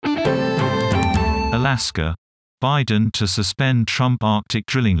Alaska. Biden to suspend Trump Arctic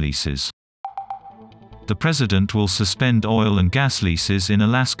drilling leases. The president will suspend oil and gas leases in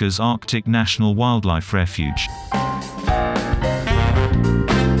Alaska's Arctic National Wildlife Refuge.